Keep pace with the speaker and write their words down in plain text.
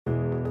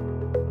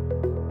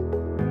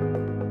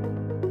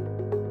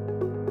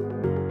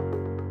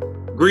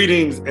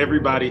Greetings,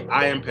 everybody.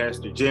 I am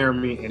Pastor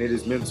Jeremy, and it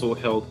is Mental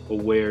Health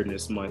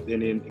Awareness Month.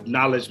 And in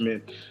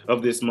acknowledgement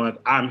of this month,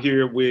 I'm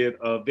here with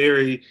a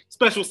very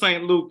special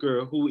St.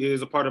 Luca, who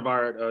is a part of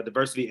our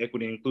Diversity,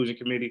 Equity, and Inclusion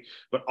Committee,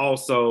 but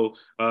also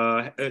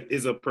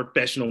is a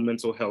professional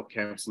mental health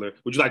counselor.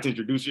 Would you like to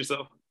introduce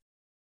yourself?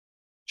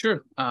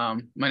 Sure. My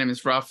name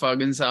is Rafa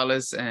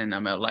Gonzalez, and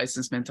I'm a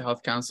licensed mental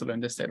health counselor in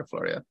the state of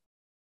Florida.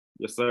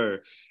 Yes,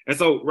 sir. And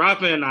so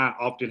Rafa and I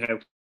often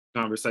have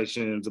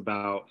conversations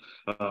about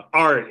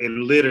art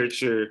and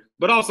literature,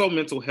 but also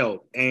mental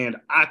health. And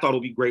I thought it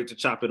would be great to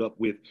chop it up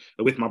with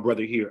my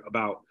brother here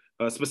about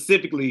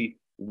specifically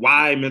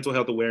why mental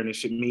health awareness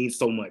should mean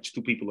so much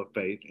to people of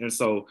faith. And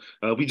so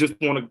we just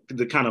wanted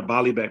to kind of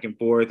volley back and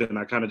forth, and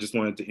I kind of just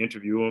wanted to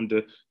interview him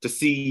to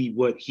see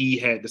what he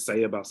had to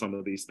say about some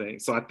of these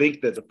things. So I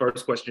think that the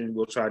first question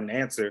we'll try and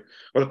answer,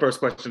 or the first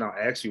question I'll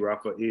ask you,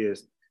 Rafa,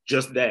 is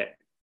just that.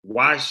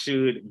 Why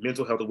should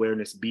mental health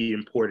awareness be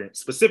important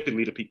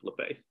specifically to people of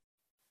faith?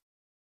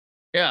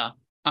 Yeah.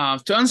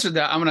 To answer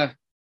that, I'm going to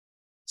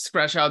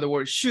scratch out the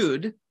word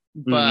should,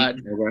 but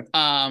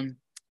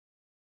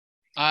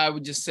I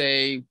would just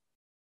say,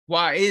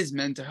 why is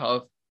mental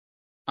health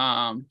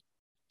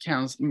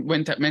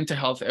mental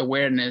health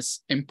awareness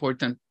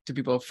important to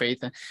people of faith?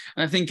 And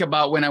I think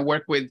about when I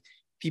work with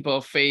people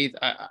of faith,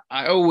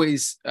 I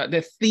always,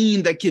 the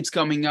theme that keeps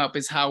coming up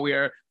is how we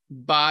are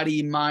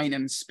body, mind,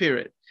 and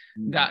spirit.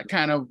 That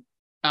kind of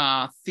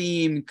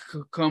theme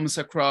comes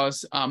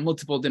across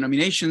multiple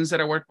denominations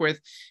that I work with.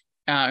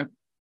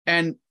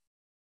 And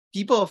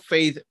people of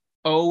faith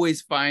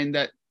always find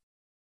that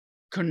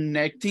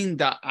connecting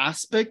that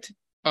aspect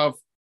of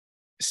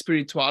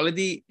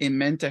spirituality in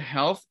mental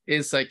health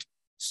is like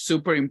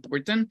super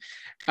important.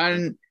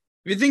 And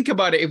if you think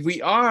about it, if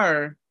we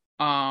are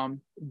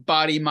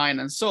body,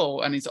 mind, and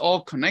soul, and it's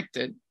all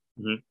connected,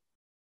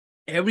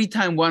 every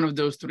time one of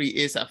those three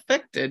is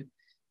affected,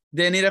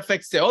 then it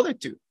affects the other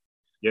two.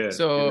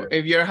 So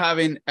if you're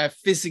having a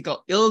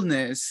physical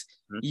illness,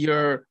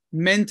 your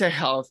mental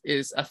health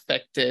is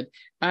affected,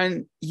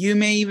 and you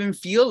may even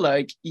feel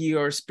like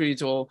your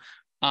spiritual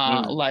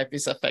life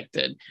is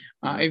affected.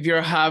 If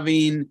you're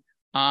having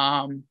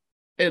a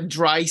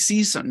dry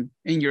season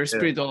in your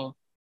spiritual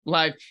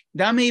life,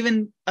 that may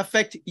even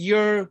affect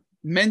your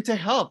mental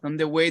health and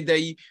the way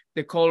that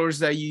the colors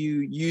that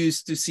you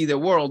use to see the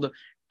world,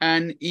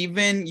 and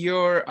even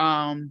your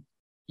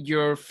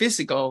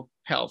physical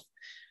health.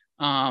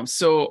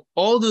 So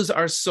all those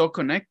are so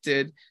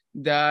connected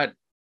that,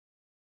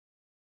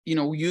 you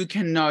know, you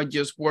cannot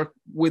just work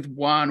with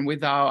one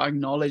without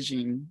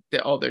acknowledging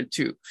the other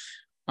two.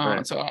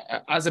 So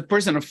as a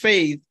person of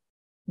faith,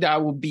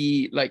 that would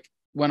be like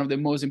one of the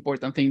most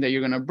important things that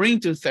you're going to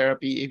bring to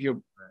therapy if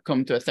you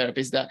come to a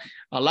therapist that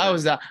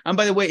allows that. And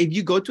by the way, if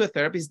you go to a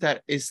therapist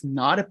that is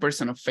not a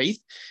person of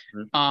faith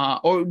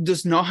or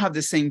does not have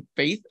the same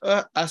faith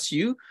as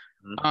you,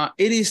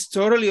 it is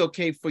totally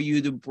okay for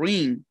you to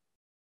bring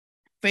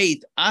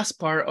faith as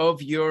part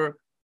of your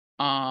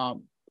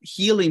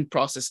healing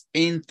process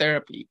in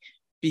therapy,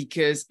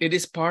 because it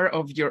is part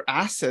of your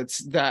assets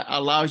that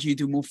allows you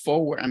to move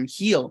forward and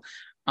heal.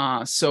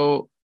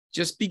 So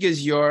just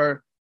because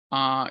you're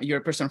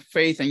a person of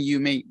faith and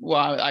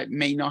I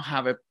may not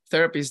have a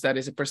therapist that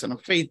is a person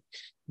of faith,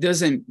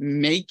 doesn't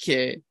make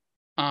it,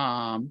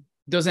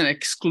 doesn't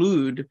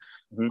exclude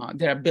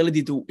their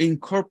ability to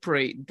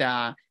incorporate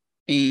that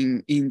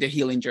in the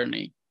healing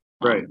journey.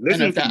 Right.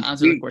 And if that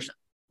answers the question.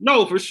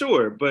 No, for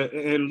sure. But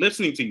in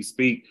listening to you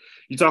speak,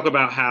 you talk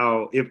about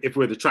how if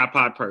we're the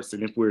tripod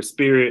person, if we're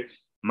spirit,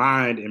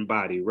 mind, and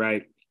body,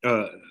 right?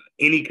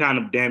 Any kind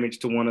of damage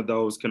to one of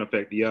those can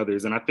affect the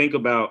others. And I think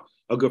about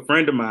a good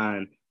friend of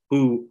mine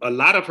who a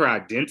lot of her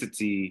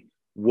identity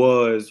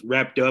was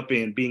wrapped up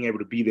in being able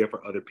to be there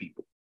for other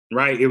people.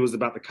 Right. It was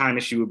about the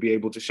kindness she would be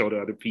able to show to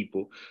other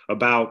people,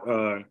 about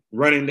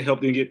running to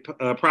help them get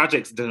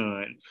projects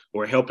done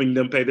or helping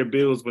them pay their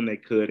bills when they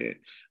couldn't.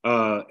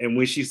 And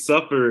when she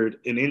suffered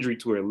an injury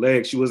to her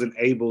leg, she wasn't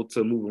able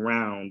to move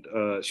around.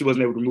 She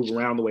wasn't able to move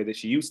around the way that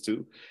she used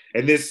to.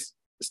 And this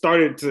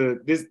started to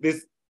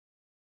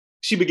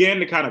she began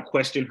to kind of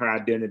question her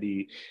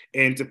identity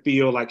and to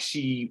feel like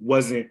she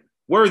wasn't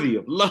worthy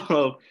of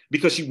love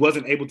because she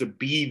wasn't able to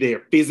be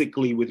there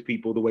physically with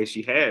people the way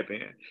she had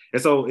been. And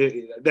so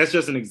that's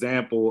just an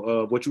example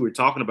of what you were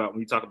talking about when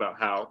you talk about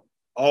how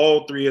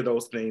all three of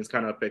those things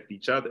kind of affect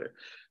each other.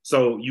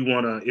 So you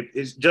want to,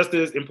 it's just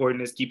as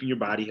important as keeping your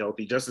body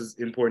healthy, just as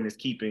important as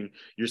keeping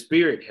your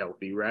spirit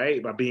healthy,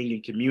 right? By being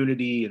in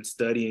community and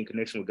studying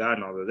connection with God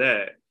and all of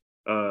that,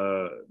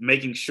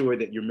 making sure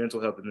that your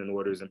mental health is in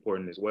order is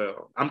important as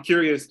well. I'm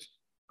curious,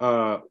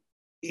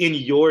 in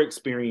your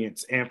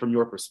experience and from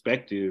your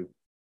perspective,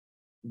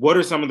 what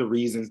are some of the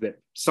reasons that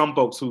some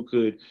folks who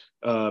could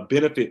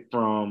benefit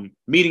from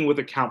meeting with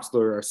a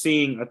counselor or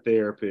seeing a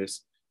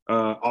therapist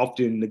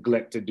often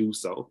neglect to do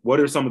so? What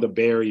are some of the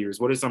barriers?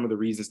 What are some of the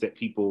reasons that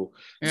people,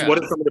 what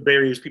are some of the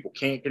barriers people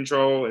can't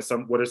control?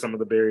 And what are some of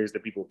the barriers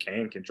that people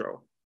can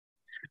control?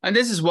 And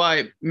this is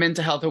why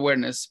Mental Health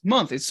Awareness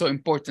Month is so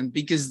important,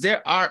 because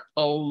there are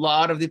a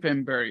lot of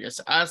different barriers,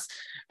 as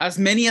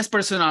many as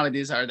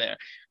personalities are there.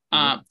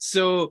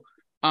 So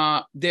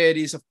there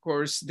is, of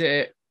course,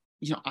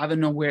 I don't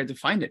know where to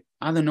find it.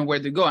 I don't know where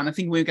to go. And I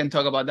think we can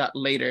talk about that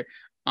later.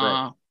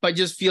 Right. But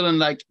just feeling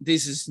like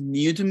this is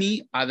new to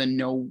me. I don't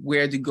know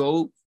where to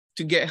go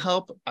to get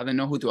help. I don't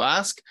know who to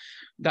ask.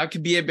 That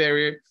could be a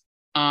barrier.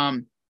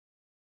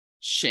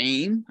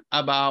 Shame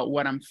about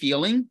what I'm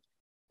feeling.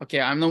 Okay,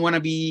 I don't want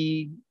to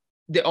be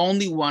the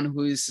only one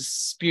who is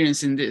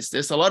experiencing this.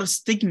 There's a lot of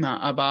stigma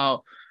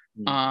about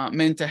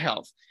mental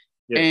health.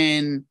 Yeah.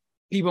 And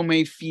people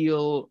may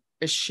feel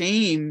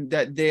ashamed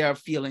that they are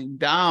feeling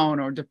down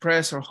or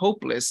depressed or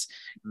hopeless,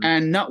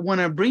 and not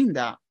want to bring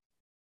that.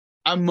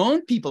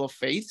 Among people of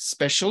faith,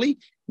 especially,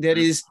 there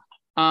is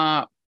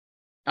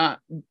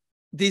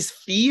this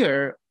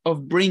fear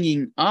of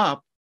bringing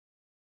up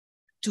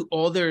to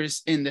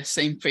others in the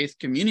same faith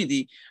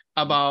community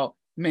about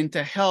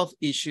mental health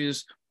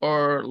issues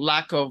or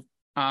lack of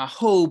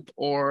hope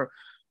or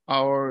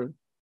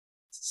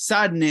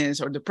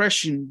sadness or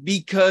depression,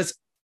 because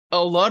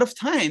a lot of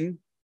time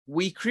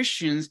we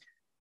Christians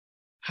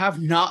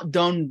have not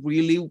done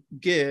really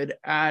good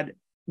at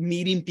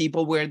meeting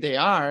people where they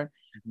are,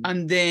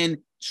 and then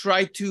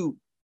try to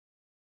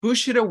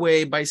push it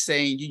away by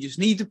saying you just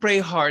need to pray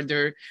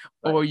harder,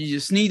 or you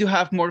just need to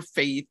have more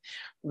faith,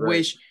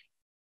 which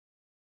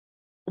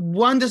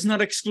one does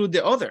not exclude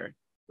the other.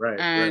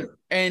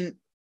 And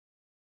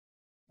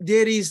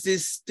there is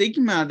this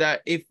stigma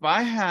that if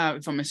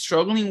I'm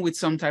struggling with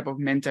some type of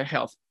mental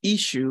health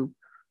issue,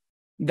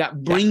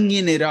 that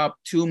bringing it up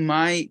to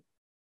my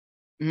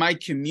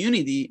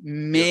community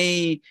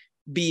may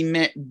be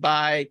met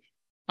by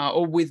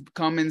or with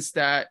comments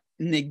that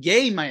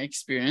negate my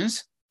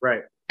experience,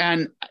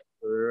 and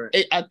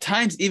it, at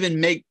times even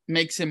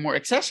makes it more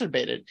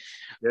exacerbated.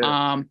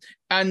 And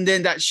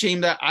then that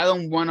shame that I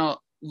don't want to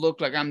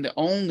look like I'm the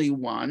only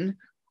one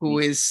who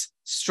is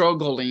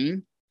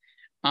struggling,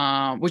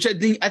 which I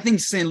think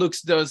St.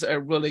 Luke's does a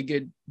really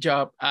good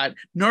job at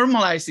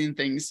normalizing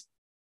things.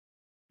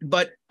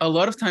 But a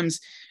lot of times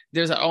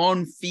there's our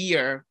own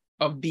fear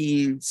of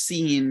being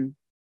seen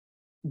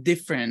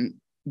different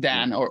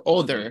than or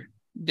other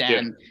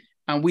than,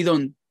 and we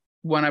don't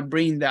want to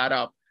bring that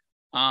up.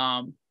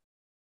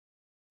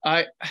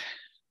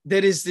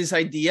 There is this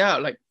idea,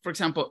 like, for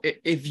example,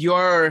 if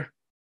you're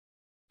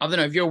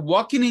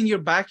walking in your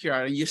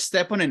backyard and you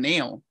step on a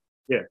nail,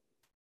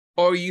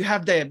 or you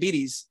have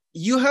diabetes,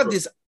 you have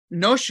this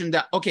notion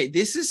that, okay,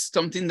 this is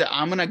something that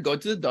I'm going to go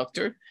to the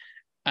doctor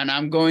and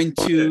I'm going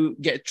to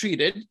get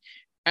treated.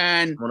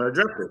 And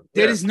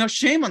there is no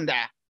shame on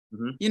that.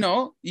 You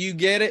know, you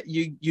get it.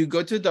 You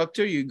go to the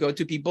doctor, you go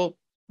to people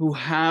who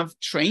have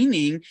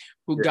training,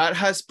 who God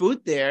has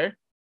put there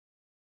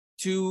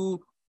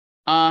to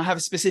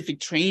have specific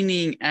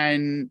training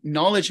and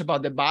knowledge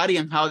about the body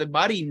and how the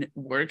body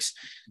works.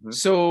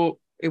 So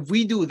if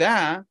we do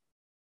that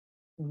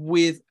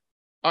with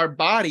our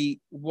body,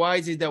 why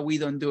is it that we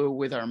don't do it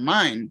with our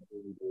mind?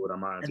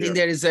 I think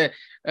there is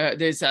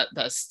there's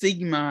that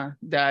stigma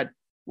that,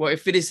 well,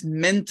 if it is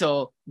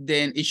mental,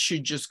 then it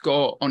should just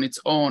go on its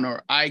own,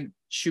 or I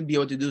should be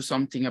able to do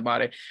something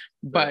about it.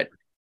 But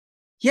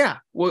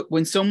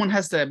when someone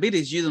has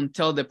diabetes, you don't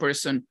tell the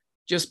person,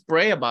 just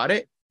pray about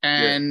it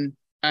and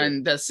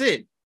that's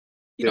it.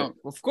 You know,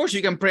 of course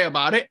you can pray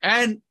about it,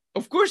 and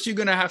of course you're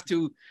gonna have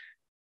to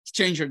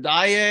change your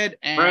diet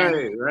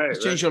and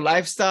change your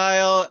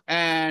lifestyle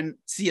and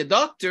see a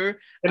doctor.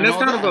 And that's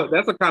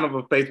a kind of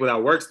a faith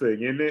without works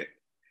thing, isn't it?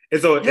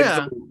 And so,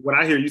 what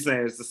I hear you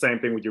saying is the same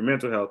thing with your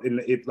mental health.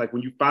 And it's like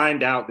when you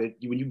find out that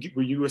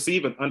when you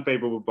receive an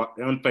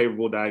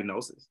unfavorable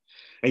diagnosis,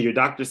 and your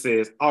doctor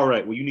says, "All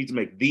right, well, you need to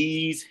make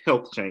these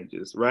health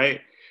changes,"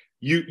 right?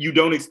 You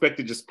don't expect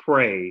to just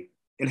pray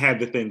and have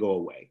the thing go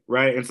away,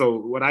 right? And so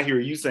what I hear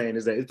you saying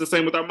is that it's the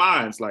same with our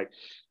minds. Like,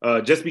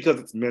 just because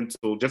it's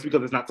mental, just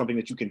because it's not something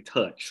that you can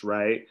touch,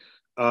 right?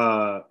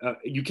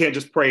 You can't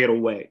just pray it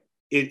away.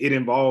 It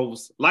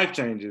involves life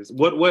changes.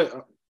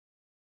 What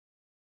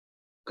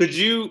could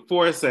you,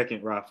 for a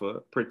second,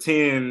 Rafa,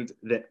 pretend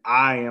that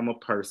I am a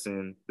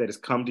person that has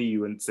come to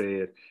you and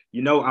said,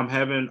 you know, I'm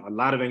having a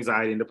lot of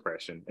anxiety and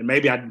depression, and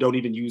maybe I don't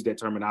even use that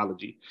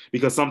terminology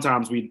because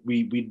sometimes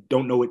we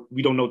don't know it,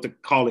 we don't know what to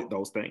call it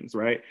those things,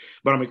 right?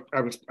 But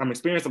I'm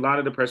experiencing a lot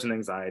of depression and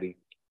anxiety,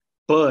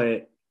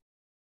 but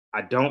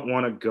I don't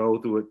want to go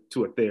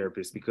to a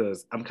therapist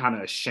because I'm kind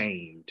of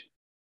ashamed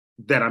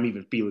that I'm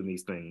even feeling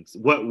these things.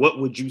 What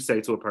would you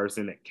say to a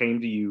person that came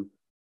to you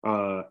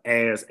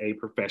as a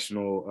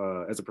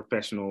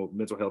professional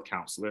mental health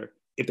counselor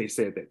if they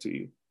said that to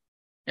you?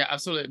 Yeah,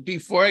 absolutely.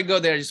 Before I go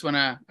there, I just want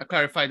to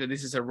clarify that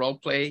this is a role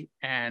play,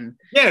 and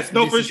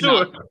for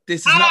sure.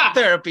 This is not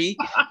therapy.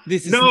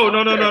 This is no.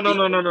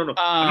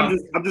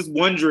 I'm just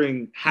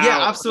wondering how.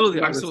 Yeah, absolutely.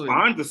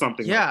 Respond to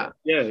something. Like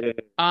that.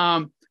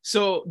 Yeah.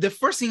 So the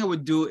first thing I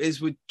would do is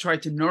would try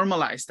to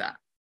normalize that.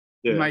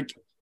 Yeah. Like,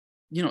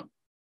 you know,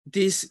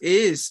 this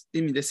is,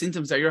 I mean, the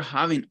symptoms that you're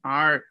having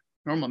are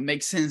normal,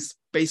 makes sense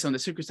based on the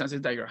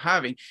circumstances that you're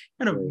having,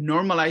 kind of Right.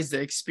 normalize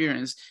the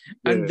experience.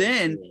 Yeah, And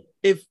then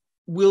if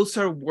we'll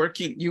start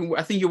working,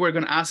 I think you were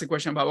going to ask a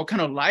question about what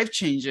kind of life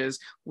changes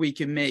we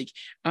can make.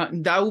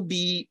 That would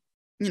be,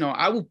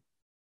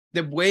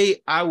 the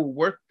way I would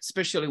work,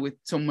 especially with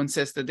someone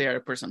says that they are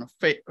a person of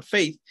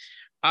faith,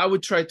 I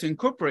would try to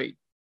incorporate,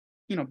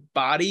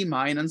 body,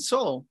 mind, and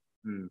soul.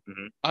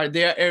 Mm-hmm. Are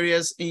there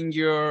areas in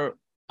your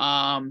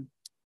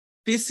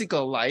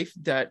physical life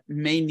that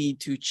may need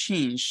to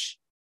change?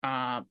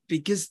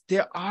 Because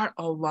there are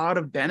a lot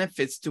of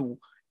benefits to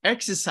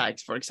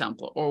exercise, for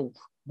example, or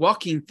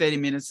walking 30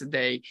 minutes a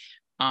day.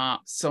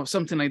 So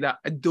something like that.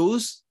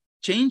 Those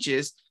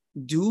changes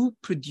do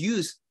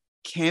produce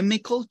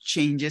chemical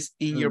changes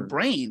in your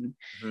brain.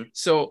 Mm-hmm.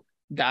 So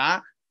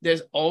that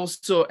there's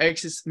also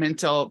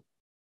mental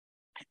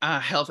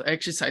health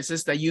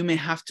exercises that you may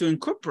have to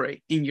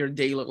incorporate in your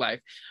daily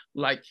life,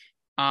 like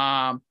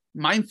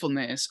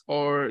mindfulness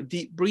or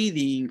deep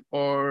breathing,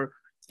 or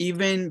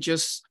even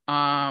just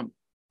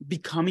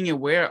becoming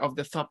aware of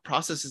the thought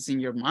processes in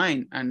your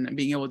mind and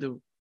being able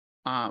to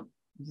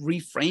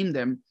reframe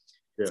them.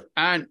 Yeah.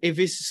 And if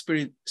it's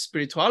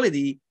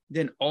spirituality,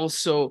 then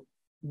also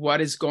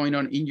what is going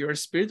on in your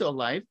spiritual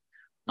life.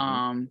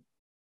 Mm-hmm.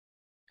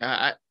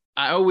 I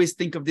always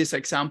think of this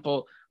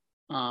example,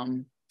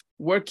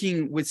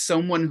 working with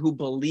someone who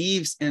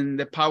believes in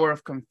the power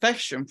of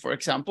confession, for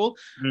example.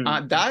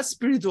 Mm-hmm. That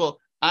spiritual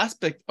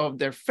aspect of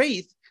their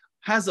faith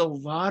has a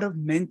lot of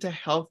mental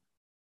health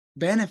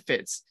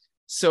benefits.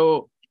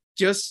 So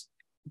just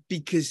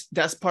because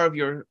that's part of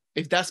your,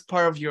 if that's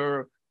part of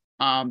your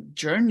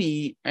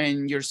journey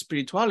and your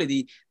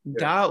spirituality,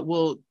 that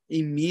will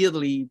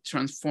immediately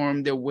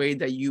transform the way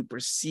that you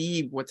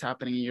perceive what's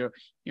happening in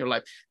your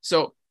life.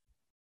 So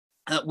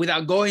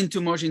without going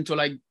too much into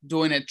like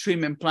doing a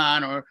treatment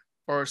plan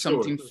or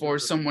something for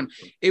someone,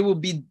 it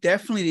would be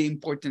definitely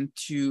important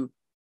to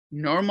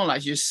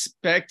normalize. You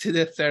expect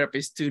the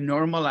therapist to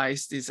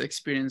normalize this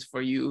experience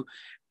for you.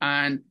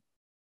 And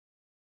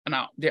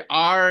now there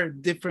are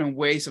different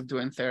ways of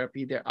doing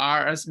therapy. There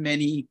are as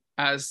many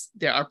as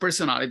there are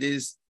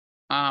personalities,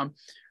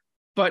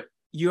 but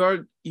you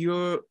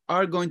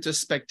are going to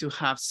expect to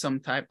have some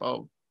type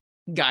of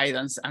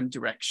guidance and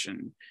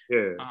direction.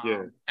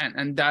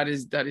 And that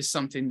is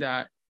something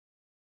that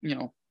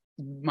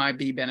might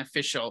be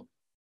beneficial.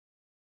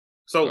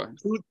 So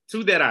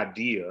to that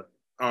idea,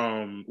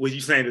 was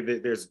you saying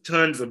that there's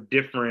tons of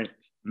different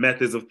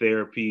methods of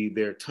therapy?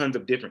 There are tons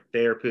of different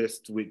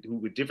therapists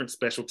with different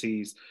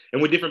specialties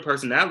and with different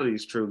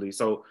personalities, truly.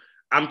 So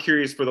I'm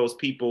curious, for those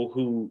people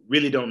who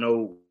really don't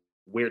know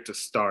where to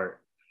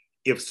start,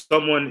 if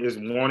someone is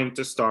wanting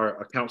to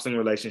start a counseling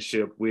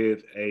relationship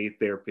with a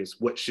therapist,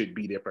 what should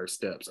be their first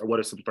steps, or what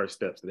are some first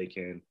steps that they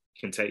can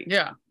take?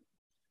 Yeah.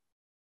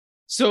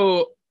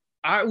 So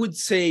I would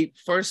say,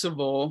 first of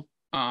all,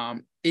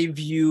 if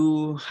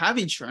you have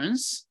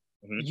insurance,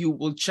 you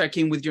will check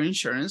in with your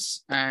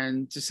insurance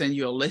and to send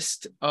you a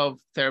list of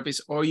therapists,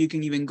 or you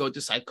can even go to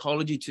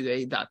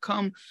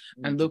psychologytoday.com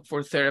and look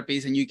for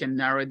therapies, and you can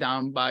narrow it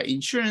down by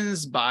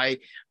insurance, by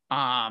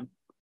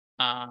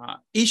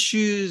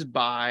issues,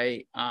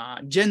 by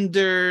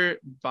gender,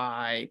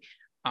 by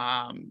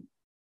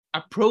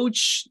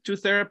approach to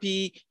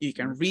therapy. You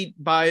can read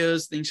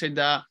bios, things like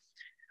that.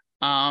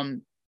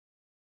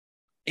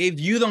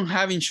 If you don't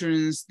have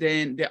insurance,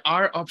 then there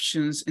are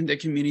options in the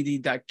community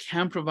that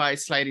can provide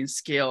sliding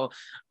scale.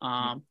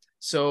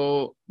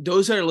 So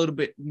those are a little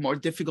bit more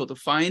difficult to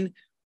find,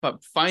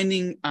 but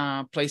finding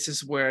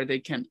places where they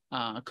can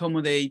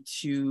accommodate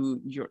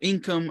to your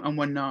income and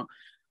whatnot.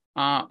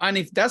 And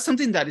if that's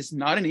something that is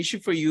not an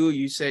issue for you,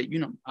 you say,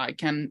 I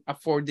can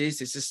afford this.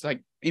 This is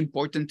like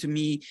important to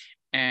me.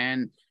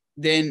 And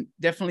then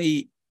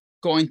definitely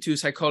going to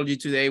Psychology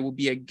Today will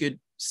be a good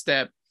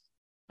step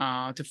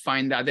to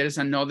find that. There's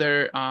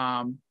another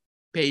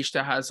page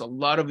that has a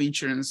lot of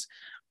insurance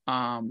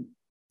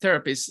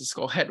therapists. It's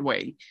called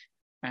Headway.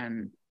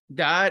 And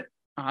that,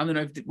 I don't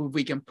know if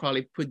we can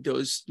probably put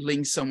those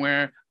links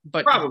somewhere,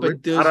 but probably.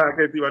 But those, I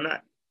can't see why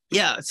not.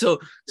 Yeah, so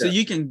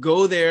you can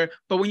go there.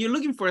 But when you're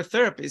looking for a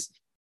therapist,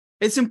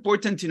 it's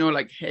important to know,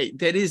 like, hey,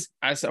 there is,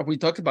 as we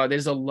talked about,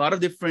 there's a lot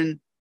of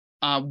different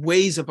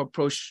ways of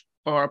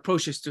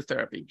approaches to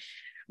therapy.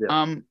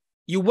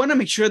 You want to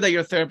make sure that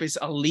your therapist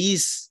at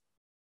least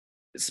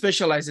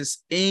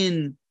specializes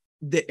in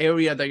the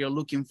area that you're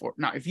looking for.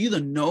 Now, if you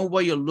don't know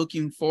what you're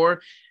looking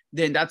for,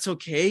 then that's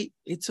okay.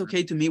 It's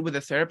okay to meet with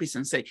a therapist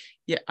and say,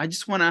 yeah, I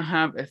just want to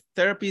have a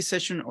therapy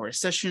session or a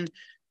session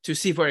to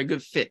see if we're a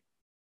good fit.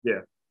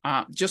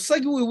 Just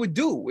like we would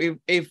do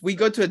if we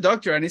go to a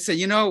doctor and they say,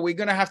 we're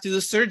going to have to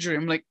do surgery.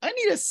 I'm like, I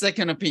need a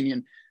second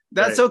opinion.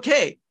 That's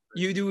okay.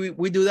 We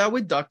do that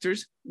with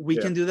doctors. We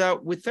can do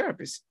that with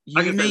therapists.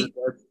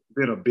 That's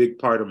been a big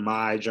part of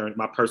my journey,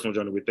 my personal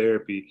journey with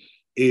therapy,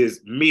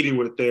 is meeting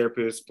with a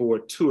therapist for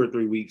 2 or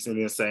 3 weeks and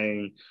then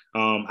saying,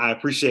 I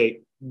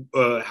appreciate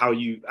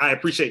I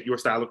appreciate your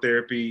style of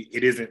therapy.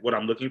 It isn't what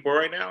I'm looking for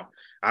right now.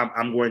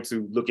 I'm going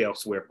to look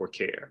elsewhere for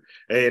care.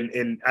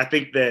 And I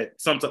think that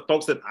some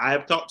folks that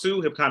I've talked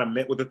to have kind of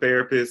met with a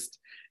therapist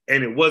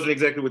and it wasn't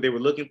exactly what they were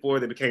looking for.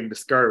 They became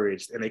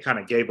discouraged and they kind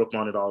of gave up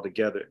on it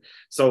altogether.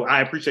 So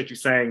I appreciate you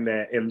saying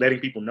that and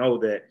letting people know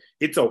that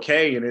it's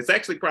okay. And it's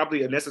actually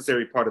probably a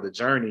necessary part of the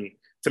journey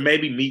to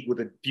maybe meet with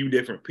a few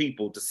different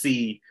people to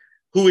see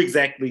who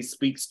exactly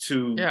speaks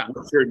to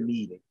what you're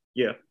needing.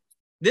 Yeah.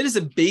 There is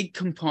a big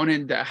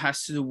component that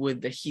has to do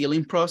with the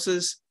healing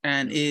process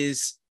and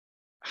is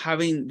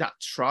having that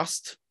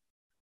trust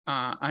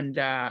and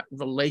that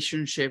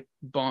relationship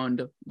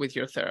bond with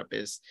your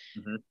therapist.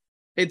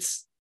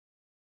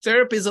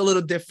 Therapy is a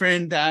little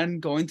different than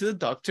going to the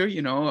doctor.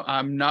 You know,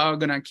 I'm not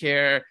gonna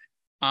care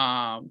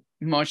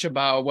much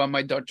about what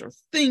my doctor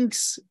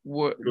thinks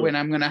when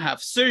I'm gonna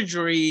have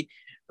surgery.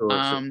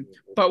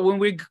 But when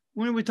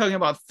we're talking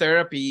about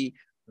therapy,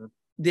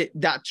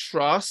 that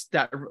trust,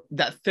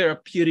 that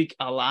therapeutic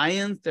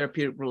alliance,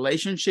 therapeutic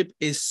relationship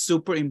is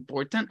super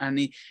important.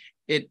 And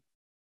it,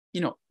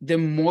 you know, the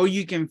more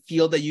you can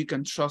feel that you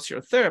can trust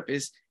your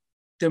therapist,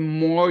 the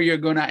more you're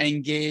gonna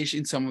engage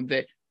in some of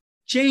the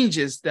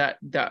changes that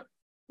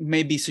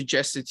may be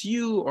suggested to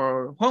you,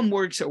 or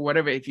homeworks or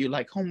whatever, if you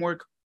like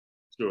homework.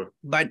 Sure.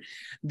 But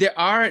there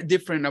are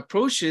different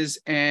approaches,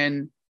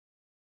 and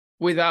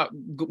without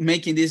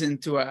making this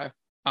into a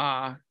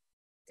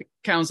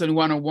counseling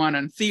 101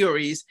 and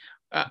theories,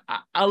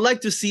 I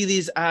like to see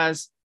these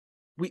as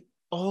we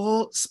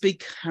all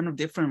speak kind of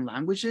different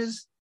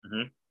languages,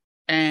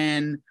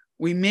 and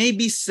we may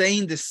be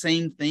saying the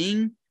same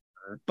thing,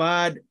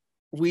 but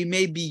we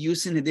may be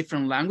using a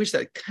different language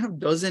that kind of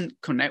doesn't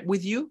connect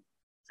with you.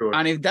 Sure.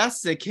 And if that's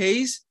the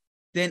case,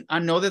 then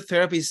another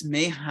therapist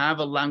may have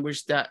a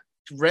language that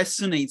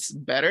resonates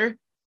better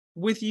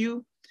with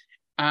you.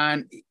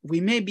 And we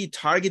may be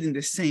targeting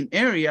the same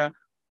area,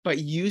 but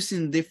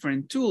using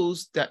different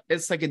tools that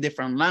it's like a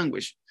different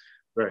language.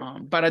 Right.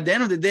 But at the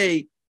end of the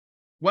day,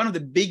 one of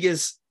the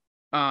biggest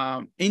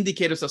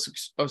indicators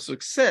of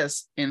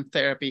success in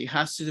therapy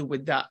has to do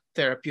with that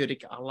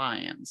therapeutic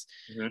alliance.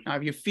 Now,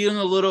 if you're feeling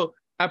a little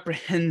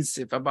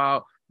apprehensive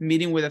about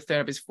meeting with a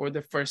therapist for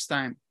the first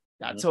time,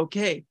 that's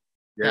okay.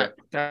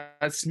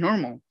 That's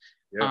normal.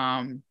 You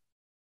know,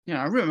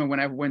 I remember when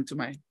I went to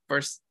my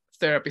first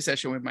therapy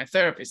session with my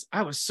therapist,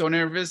 I was so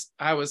nervous.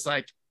 I was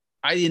like,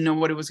 I didn't know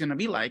what it was going to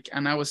be like.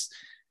 And I was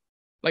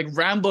like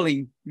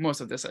rambling most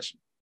of the session.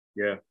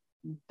 Yeah.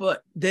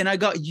 But then I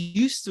got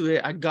used to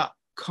it. I got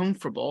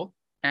comfortable,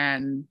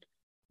 and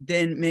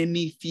then made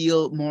me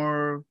feel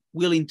more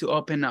willing to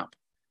open up.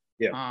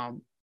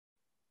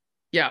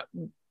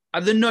 I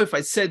don't know if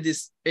I said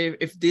this,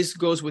 if this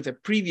goes with a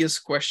previous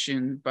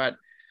question, but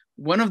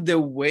one of the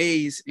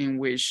ways in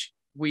which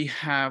we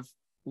have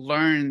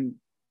learned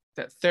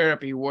that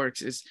therapy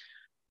works is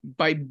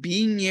by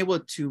being able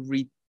to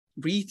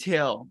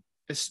retell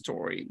a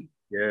story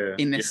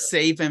in a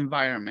safe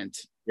environment.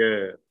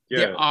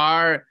 There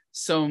are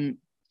some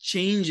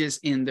changes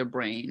in the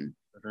brain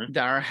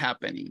that are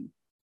happening.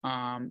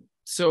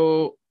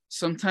 So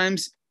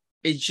sometimes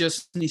it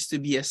just needs to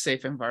be a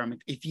safe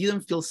environment. If you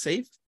don't feel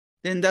safe,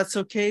 then that's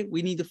okay.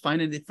 We need to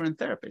find a different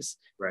therapist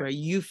where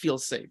you feel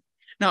safe.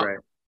 Now,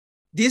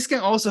 this can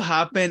also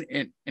happen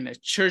in a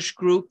church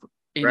group,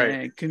 in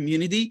a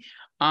community,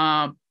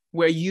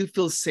 where you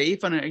feel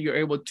safe and you're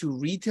able to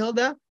retell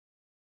that.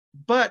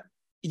 But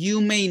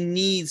you may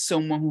need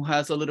someone who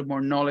has a little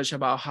more knowledge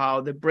about how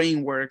the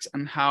brain works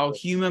and how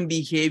human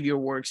behavior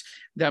works,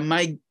 that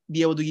might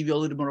be able to give you a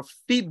little more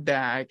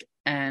feedback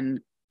and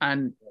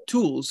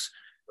tools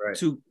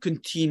to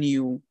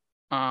continue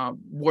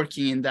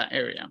working in that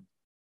area.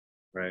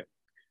 Right.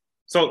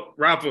 So,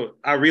 Rafa,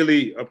 I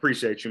really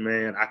appreciate you,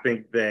 man. I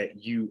think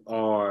that you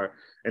are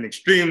an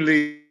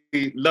extremely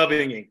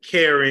loving and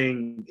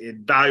caring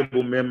and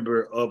valuable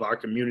member of our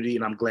community,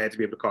 and I'm glad to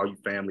be able to call you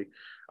family.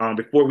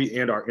 Before we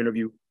end our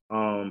interview,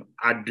 I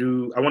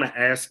want to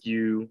ask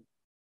you,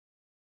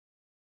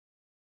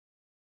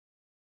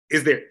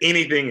 is there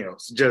anything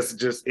else,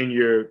 just in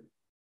your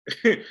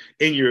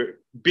in your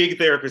big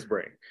therapist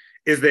brain,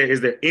 is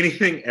there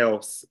anything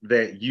else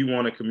that you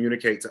want to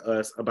communicate to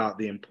us about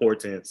the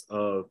importance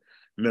of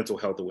mental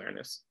health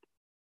awareness?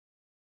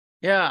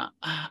 Yeah,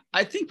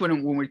 I think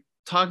when we're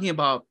talking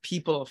about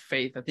people of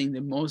faith, I think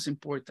the most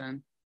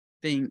important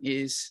thing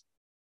is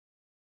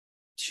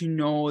to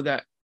know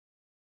that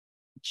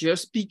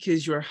just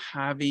because you're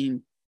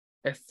having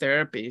a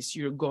therapist,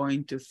 you're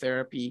going to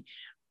therapy,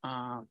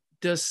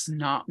 does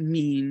not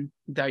mean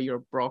that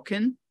you're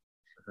broken.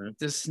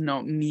 Does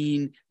not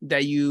mean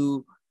that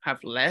you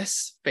have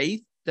less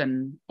faith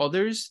than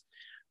others.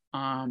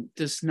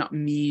 Does not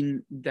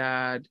mean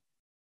that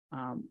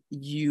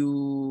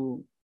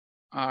you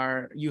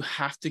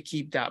have to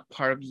keep that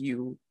part of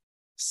you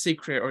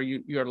secret, or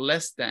you're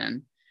less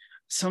than.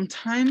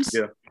 Sometimes,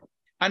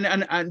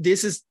 and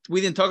this is,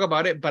 we didn't talk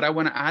about it, but I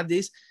want to add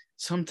this.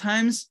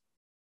 Sometimes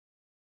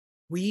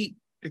we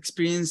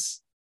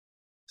experience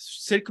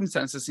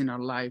circumstances in our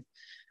life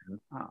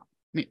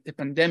mean, the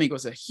pandemic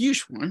was a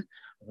huge one,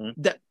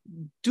 Mm-hmm. that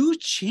do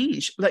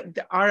change, like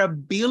our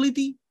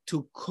ability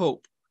to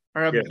cope,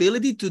 our Yeah.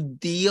 ability to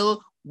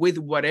deal with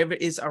whatever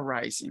is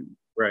arising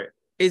Right.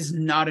 is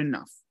not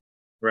enough.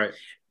 Right.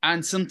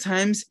 And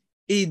sometimes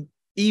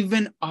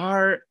even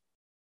our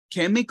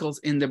chemicals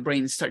in the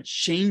brain start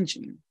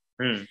changing.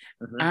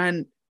 Mm-hmm.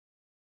 And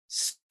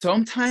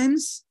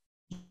sometimes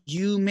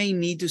you may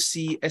need to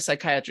see a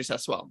psychiatrist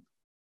as well,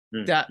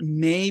 that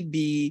may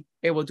be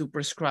able to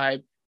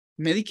prescribe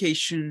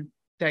medication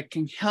that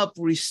can help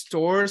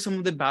restore some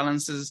of the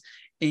balances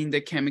in the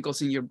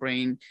chemicals in your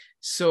brain,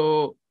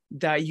 so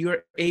that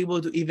you're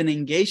able to even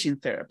engage in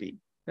therapy.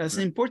 That's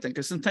important,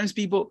 because sometimes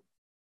people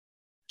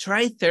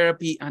try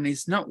therapy and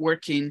it's not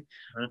working,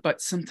 but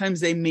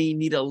sometimes they may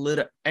need a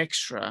little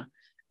extra,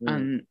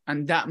 and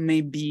that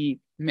may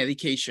be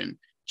medication.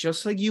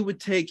 Just like you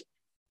would take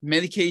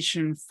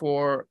medication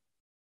for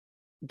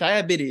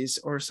diabetes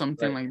or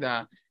something like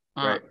that,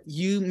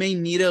 you may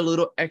need a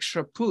little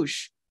extra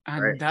push,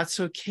 and that's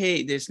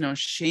okay. There's no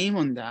shame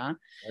on that.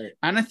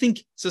 And I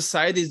think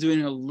society is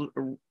doing a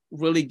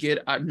really good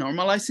at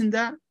normalizing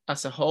that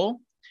as a whole.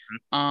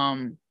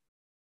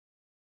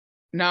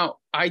 Now,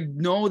 I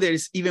know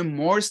there's even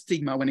more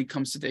stigma when it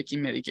comes to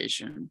taking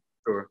medication.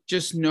 Sure.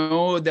 Just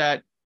know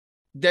that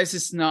this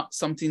is not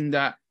something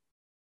that,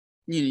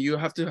 you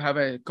have to have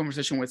a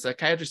conversation with a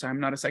psychiatrist. I'm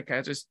not a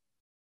psychiatrist,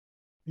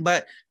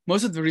 but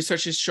most of the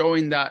research is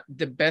showing that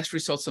the best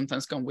results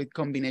sometimes come with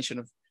combination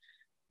of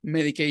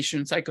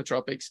medication,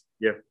 psychotropics,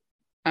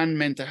 and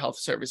mental health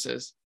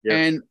services.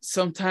 And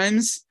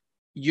sometimes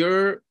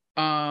your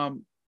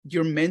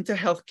mental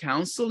health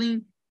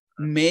counseling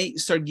may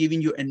start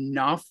giving you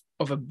enough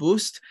of a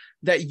boost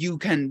that you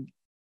can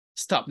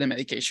stop the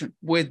medication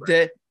with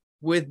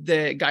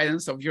the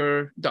guidance of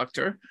your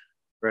doctor.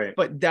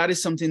 But that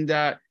is something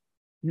that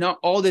not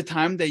all the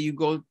time that you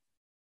go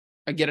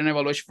get an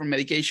evaluation for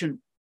medication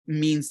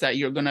means that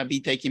you're going to be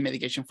taking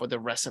medication for the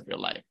rest of your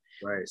life.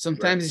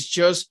 Sometimes it's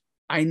just,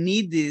 I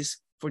need this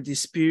for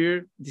this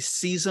period, this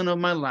season of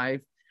my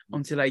life,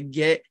 until I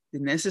get the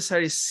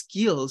necessary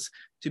skills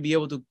to be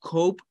able to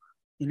cope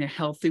in a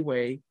healthy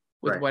way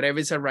with whatever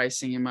is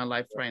arising in my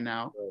life right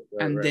now.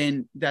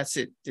 Then that's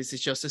it. This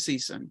is just a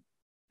season.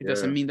 It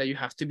doesn't mean that you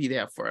have to be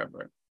there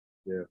forever.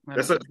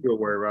 That's such a good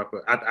word,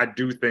 Rafa. I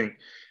do think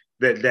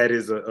that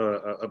is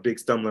a big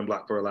stumbling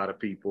block for a lot of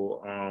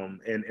people.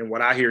 And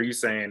what I hear you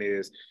saying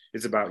is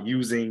it's about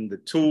using the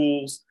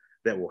tools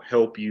that will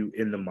help you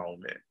in the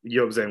moment. You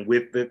know what I'm saying?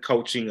 With the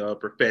coaching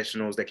of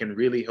professionals that can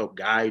really help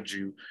guide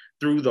you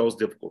through those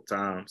difficult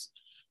times.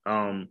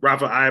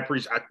 Rafa, I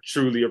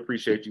truly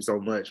appreciate you so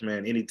much,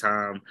 man.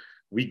 Anytime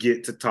we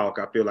get to talk,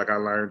 I feel like I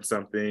learned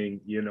something,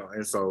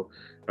 and so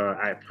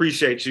I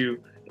appreciate you,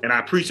 and I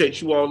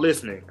appreciate you all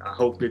listening. I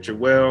hope that you're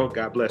well.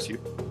 God bless you.